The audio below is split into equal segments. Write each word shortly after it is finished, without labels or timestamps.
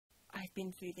I've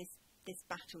been through this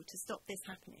battle to stop this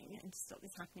happening and to stop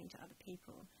this happening to other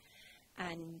people.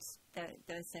 And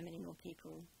there are so many more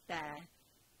people there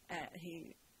who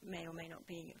may or may not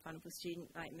be a vulnerable student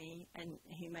like me, and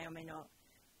who may or may not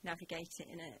navigate it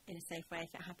in a safe way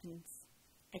if it happens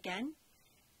again.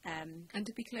 And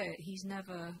to be clear, he's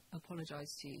never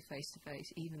apologised to you face to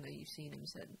face, even though you've seen him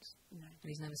since. No. And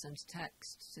he's never sent a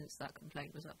text since that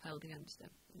complaint was upheld against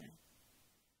him. No.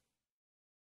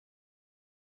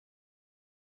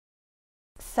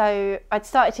 So I'd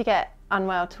started to get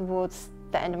unwell towards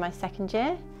the end of my second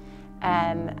year,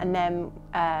 and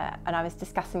I was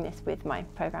discussing this with my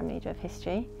programme leader of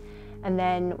history, and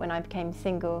then when I became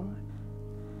single,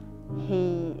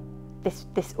 this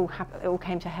all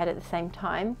came to a head at the same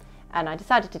time, and I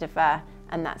decided to defer,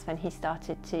 and that's when he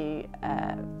started to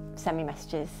send me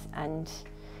messages and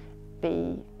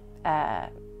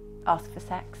ask for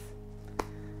sex.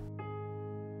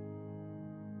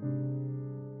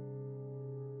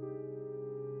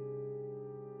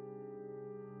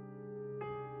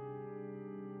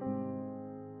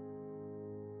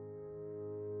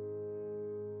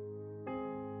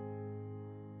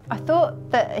 I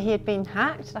thought that he had been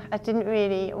hacked. I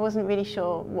wasn't really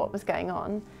sure what was going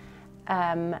on,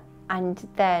 and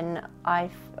then I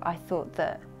thought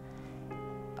that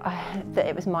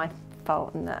it was my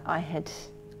fault and that I had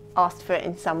asked for it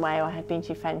in some way, or I had been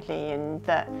too friendly, and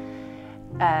that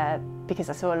because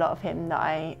I saw a lot of him, that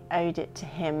I owed it to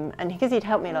him, and because he'd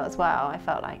helped me a lot as well, I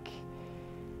felt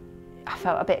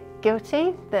a bit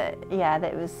guilty that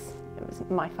it was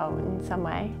my fault in some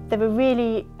way. There were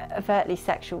really overtly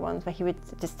sexual ones where he would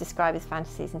just describe his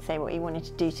fantasies and say what he wanted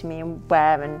to do to me and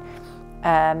where,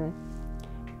 and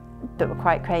that were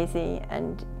quite crazy,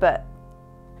 but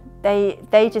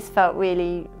they just felt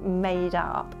really made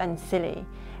up and silly.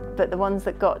 But the ones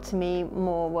that got to me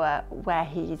more were where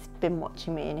he's been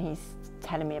watching me and he's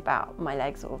telling me about my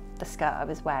legs or the skirt I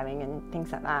was wearing and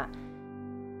things like that.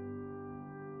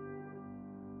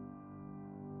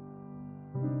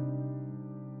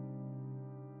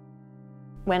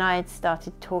 When I had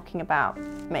started talking about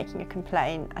making a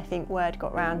complaint, I think word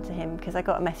got round to him, because I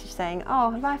got a message saying,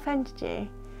 "Oh, have I offended you?"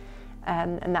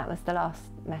 And that was the last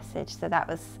message. So that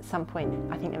was some point,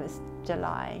 I think it was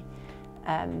July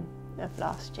of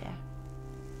last year.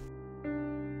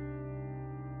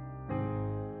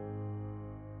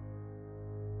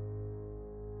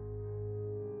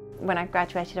 When I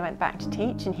graduated, I went back to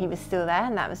teach, and he was still there,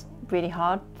 and that was really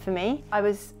hard for me. I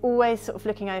was always sort of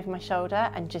looking over my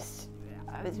shoulder, and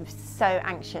I was so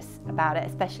anxious about it,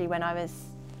 especially when I was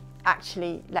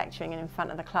actually lecturing and in front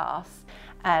of the class.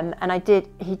 And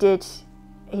he did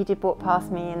walk past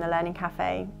me in the learning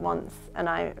cafe once, and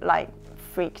I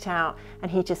freaked out, and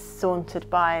he just sauntered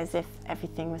by as if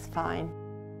everything was fine.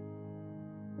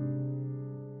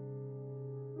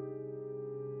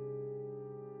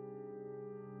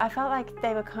 I felt like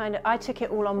they were I took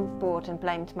it all on board and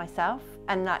blamed myself,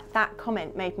 and that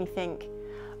comment made me think,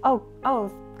 oh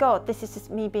God, this is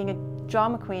just me being a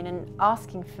drama queen and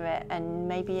asking for it, and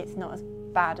maybe it's not as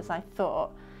bad as I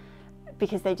thought,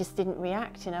 because they just didn't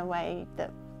react in a way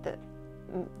that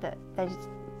they just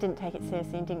didn't take it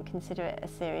seriously and didn't consider it a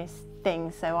serious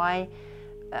thing. So I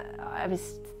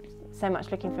was so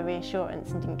much looking for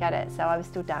reassurance and didn't get it, so I was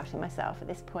still doubting myself at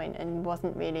this point, and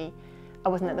I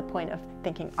wasn't at the point of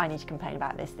thinking, I need to complain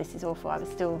about this is awful. I was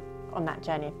still on that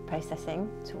journey of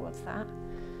processing towards that.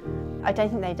 I don't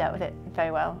think they dealt with it very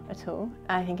well at all.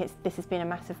 I think this has been a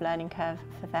massive learning curve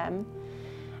for them,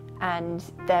 and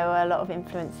there were a lot of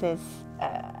influences,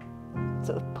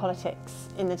 sort of politics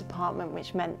in the department,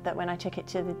 which meant that when I took it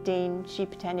to the dean, she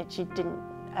pretended she didn't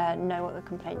know what the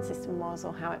complaint system was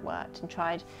or how it worked, and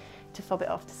tried to fob it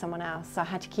off to someone else. So I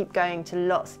had to keep going to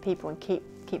lots of people and keep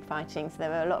fighting, so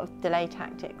there were a lot of delay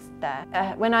tactics there.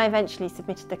 When I eventually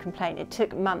submitted the complaint, it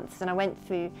took months, and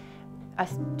I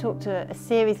talked to a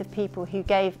series of people who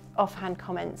gave offhand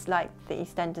comments like the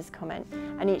EastEnders comment,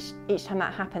 and each time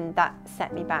that happened, that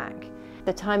set me back.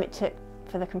 The time it took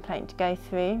for the complaint to go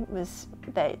through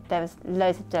there was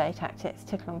loads of delay tactics, it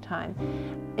took a long time.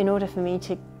 In order for me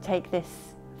to take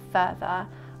this further,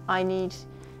 I need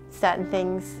certain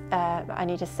things, I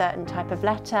need a certain type of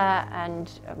letter and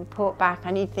a report back.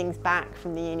 I need things back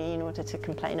from the uni in order to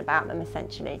complain about them,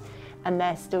 essentially, and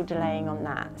they're still delaying on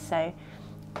that. So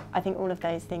I think all of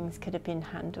those things could have been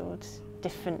handled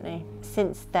differently.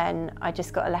 Since then, I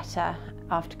just got a letter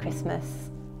after Christmas.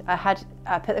 I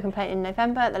put the complaint in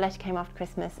November, the letter came after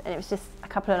Christmas, and it was just a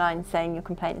couple of lines saying your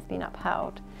complaint has been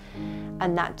upheld,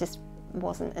 and that just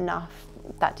wasn't enough.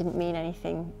 That didn't mean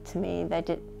anything to me.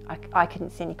 I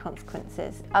couldn't see any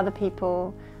consequences. Other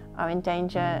people are in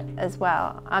danger as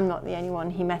well. I'm not the only one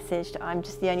he messaged, I'm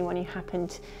just the only one who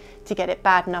happened to get it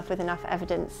bad enough with enough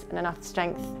evidence and enough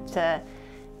strength to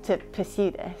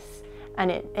pursue this. And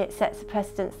it sets a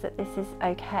precedence that this is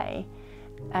okay,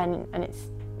 and it's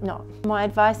not. My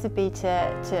advice would be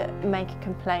to make a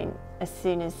complaint as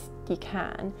soon as you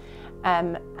can,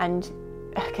 and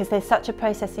because there's such a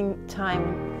processing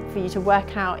time for you to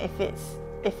work out if it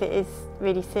is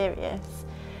really serious.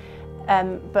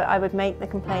 But I would make the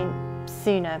complaint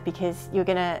sooner, because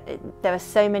there are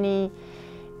so many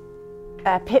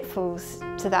pitfalls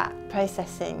to that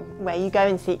processing, where you go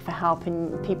and seek for help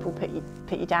and people put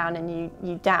you down and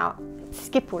you doubt.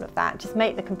 Skip all of that, just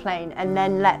make the complaint and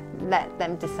then let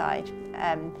them decide.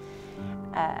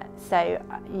 So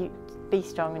you be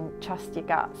strong and trust your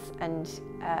guts and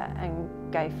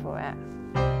go for it.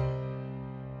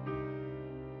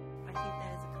 I think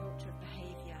there's a culture of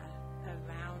behaviour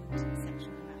around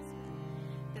sexual harassment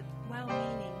that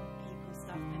well-meaning people,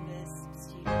 staff members,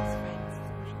 students, friends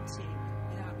fall into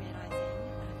without realising.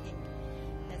 And I think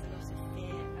there's a lot of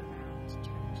fear around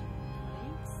challenging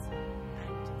colleagues, and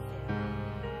fear around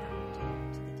what that will do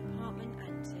to the department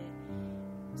and to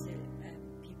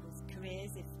people's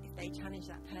careers if they challenge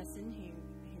that person who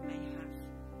may have